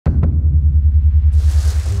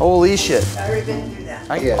Holy shit. I already been through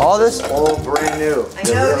that. Yeah, all this? All brand new. I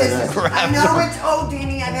know this. I know it's old,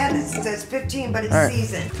 Danny. I've had this since 15, but it's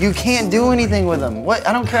seasoned. You can't do anything with them. What?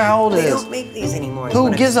 I don't care how old it They is. don't make these anymore.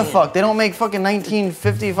 Who gives a fuck? They don't make fucking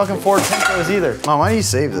 1950 fucking Ford Pincos either. Mom, why do you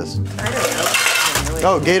save this? I don't know.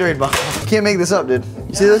 Oh, Gatorade bottle. You can't make this up, dude.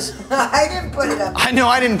 You see this? I didn't put it up. I know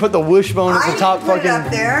I didn't put the wishbone at the top put fucking. it up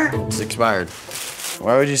there. It's expired.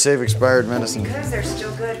 Why would you save expired medicine? Because they're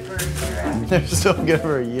still good for a year after. They're still good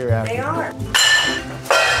for a year after. They are.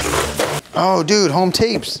 Oh, dude, home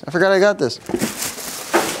tapes. I forgot I got this.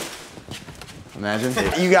 Imagine.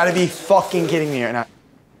 You gotta be fucking kidding me right now.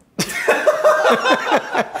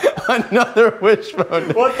 Another wishbone.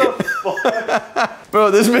 What the fuck? Bro,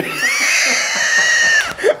 this man.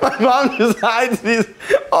 My mom just hides these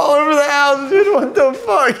all over the house, dude. What the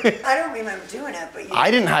fuck? I don't remember doing it, but you. I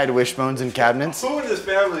didn't hide wishbones in cabinets. Who in this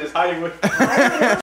family is hiding with? I don't know.